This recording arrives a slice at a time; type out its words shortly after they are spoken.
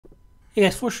Hey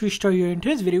guys, force restart here. In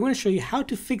today's video, I'm going to show you how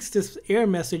to fix this error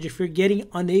message if you're getting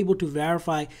unable to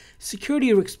verify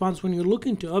security response when you're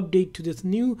looking to update to this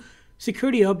new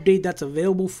security update that's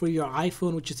available for your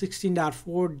iPhone, which is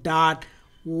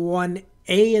 16.4.1a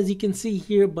as you can see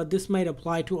here, but this might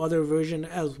apply to other versions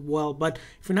as well. But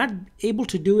if you're not able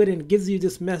to do it and it gives you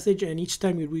this message and each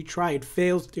time you retry it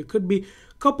fails, there could be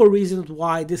couple reasons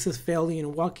why this is failing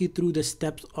and walk you through the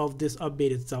steps of this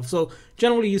update itself. So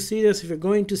generally you see this if you're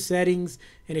going to settings,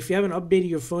 and if you haven't updated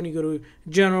your phone, you go to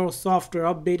general software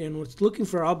update, and when it's looking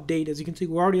for update, as you can see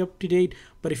we're already up to date.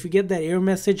 But if you get that error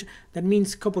message, that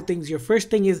means a couple things. Your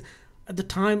first thing is, at the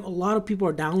time, a lot of people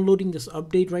are downloading this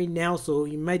update right now, so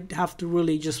you might have to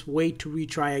really just wait to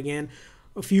retry again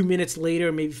a few minutes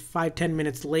later, maybe 5-10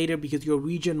 minutes later, because your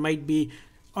region might be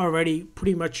already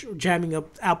pretty much jamming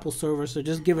up Apple server. So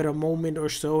just give it a moment or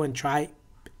so and try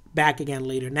back again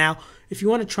later. Now, if you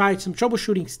want to try some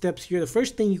troubleshooting steps here, the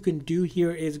first thing you can do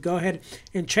here is go ahead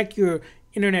and check your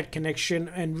internet connection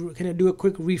and kind of do a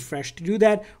quick refresh. To do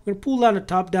that, we're going to pull down the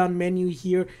top down menu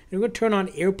here and we're going to turn on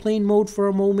airplane mode for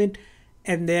a moment,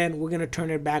 and then we're going to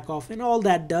turn it back off. And all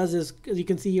that does is, as you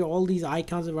can see here, all these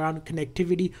icons around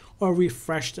connectivity are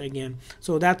refreshed again.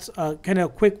 So that's kind of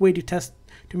a quick way to test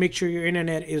to make sure your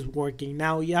internet is working.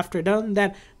 Now, after done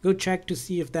that, go check to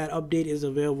see if that update is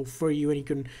available for you, and you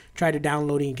can try to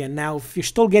download it again. Now, if you're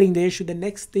still getting the issue, the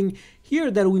next thing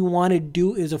here that we want to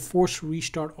do is a forced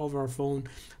restart of our phone.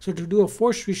 So to do a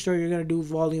forced restart, you're going to do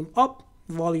volume up,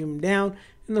 volume down,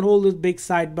 and then hold this big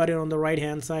side button on the right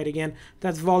hand side. Again,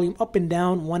 that's volume up and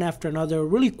down one after another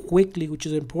really quickly, which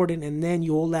is important, and then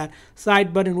you hold that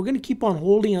side button. We're going to keep on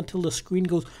holding until the screen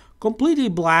goes completely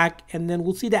black, and then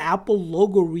we'll see the Apple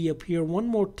logo reappear one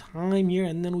more time here,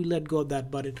 and then we let go of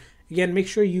that button. Again, make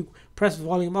sure you press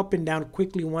volume up and down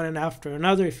quickly one and after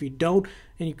another. If you don't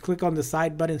and you click on the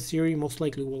side button, Siri most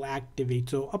likely will activate.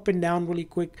 So up and down really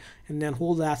quick, and then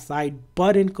hold that side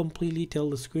button completely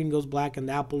till the screen goes black and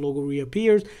the Apple logo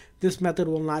reappears. This method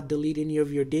will not delete any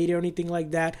of your data or anything like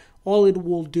that. All it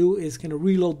will do is kind of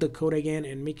reload the code again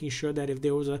and making sure that if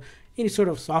there was any sort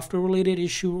of software related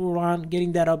issue around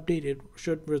getting that update, it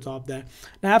should resolve that.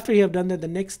 Now, after you have done that, the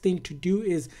next thing to do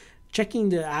is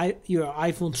checking your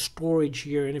iPhone storage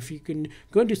here. And if you can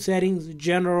go into settings,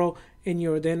 general, and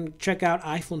then check out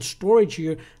iPhone storage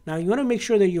here. Now you want to make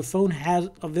sure that your phone has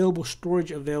available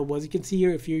storage available. As you can see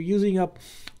here, if you're using up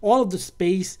all of the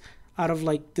space out of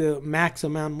like the max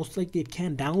amount, most likely it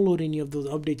can't download any of those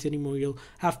updates anymore. You'll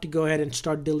have to go ahead and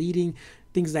start deleting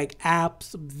things like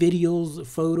apps, videos,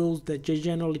 photos that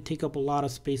generally take up a lot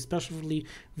of space, especially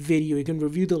video. You can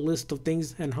review the list of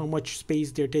things and how much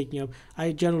space they're taking up.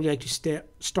 I generally like to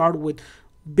start with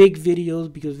big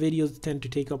videos because videos tend to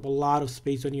take up a lot of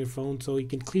space on your phone, so you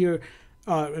can clear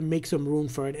and make some room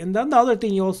for it. And then the other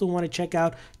thing you also want to check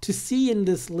out to see in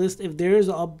this list if there is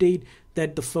an update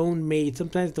that the phone made.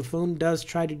 Sometimes the phone does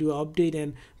try to do an update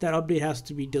and that update has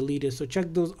to be deleted. So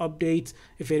check those updates.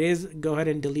 If it is, go ahead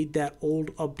and delete that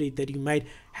old update that you might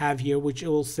have here, which it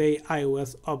will say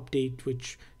iOS update,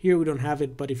 which here we don't have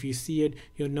it, but if you see it,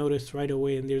 you'll notice right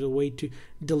away, and there's a way to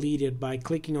delete it by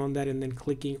clicking on that and then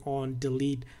clicking on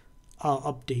delete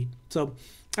update. So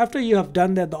after you have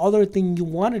done that, the other thing you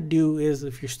want to do is,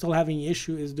 if you're still having an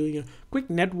issue, is doing a quick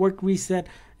network reset.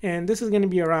 And this is going to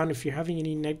be around if you're having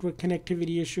any network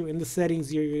connectivity issue. In the settings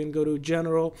here, you're going to go to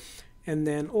general, and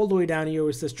then all the way down here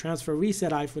where it says transfer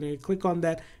reset iPhone, and you click on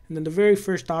that, and then the very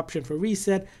first option for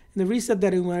reset, and the reset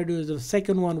that you want to do is the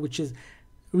second one, which is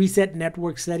reset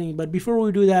network setting. But before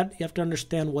we do that, you have to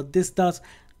understand what this does.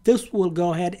 This will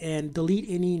go ahead and delete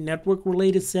any network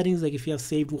related settings, like if you have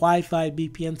saved Wi-Fi,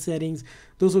 VPN settings,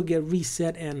 those will get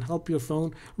reset and help your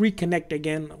phone reconnect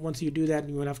again. Once you do that,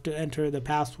 you would have to enter the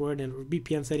password and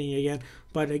VPN setting again.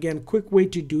 But again, quick way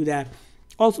to do that.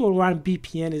 Also around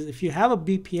VPN is if you have a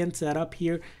VPN set up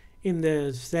here in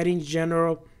the settings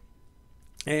general,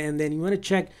 and then you want to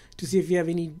check to see if you have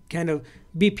any kind of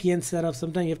VPN setup.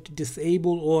 Sometimes you have to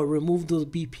disable or remove those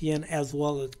VPN as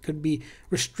well. It could be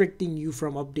restricting you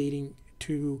from updating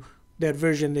to that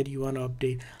version that you want to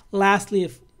update. Lastly,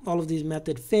 if all of these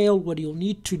methods fail, what you'll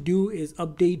need to do is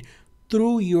update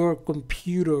through your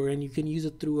computer, and you can use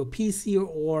it through a PC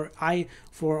or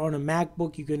on a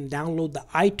MacBook. You can download the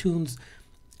iTunes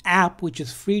app, which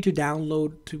is free to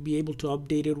download to be able to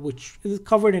update it, which is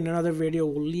covered in another video.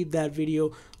 We'll leave that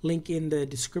video link in the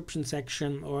description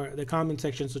section or the comment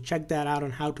section, so check that out on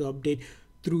how to update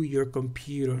through your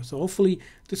computer. So hopefully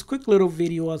this quick little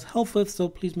video was helpful, so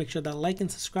please make sure that like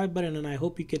and subscribe button, and I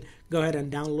hope you can go ahead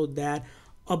and download that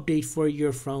update for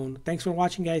your phone. Thanks for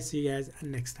watching, guys. See you guys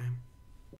next time.